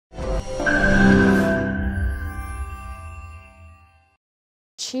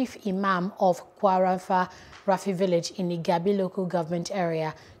Chief Imam of Kawaran Rafi village in Igabi Local Government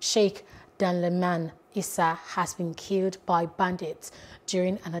Area, Sheik Danleeman Isah, has been killed by bandits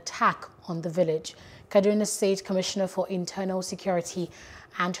during an attack on the village. Kaduna State Commissioner for Internal Security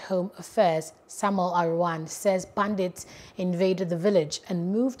and Home Affairs, Samuel Arwan, says bandits invaded the village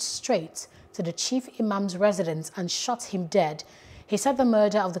and moved straight to the chief imam's residence and shot him dead. He said the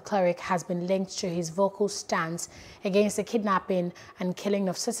murder of the cleric has been linked to his vocal stance against the kidnapping and killing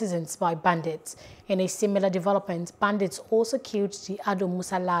of citizens by bandits. In a similar development, bandits also killed the Ado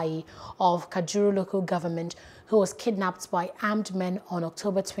Musalai of Kajuru Local Government, who was kidnapped by armed men on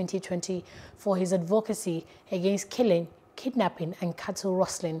October 2020 for his advocacy against killing, kidnapping and cattle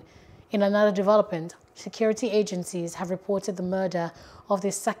rustling. In another development, security agencies have reported the murder of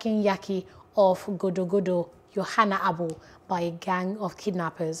the Sakin Yaki of Godogodo, Yohana Abu, by a gang of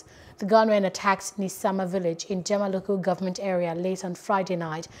kidnappers. The gunmen attacked Nisama village in Jema Local Government Area late on Friday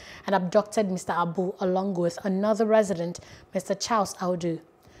night and abducted Mr. Abu along with another resident, Mr. Charles Audu.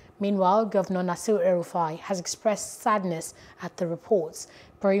 Meanwhile, Governor Nasir El-Rufai has expressed sadness at the reports,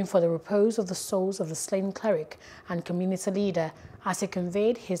 praying for the repose of the souls of the slain cleric and community leader as he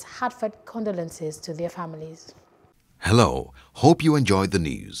conveyed his heartfelt condolences to their families. Hello, hope you enjoyed the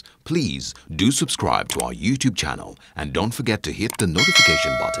news. Please do subscribe to our YouTube channel and don't forget to hit the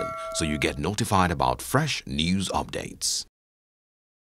notification button so you get notified about fresh news updates.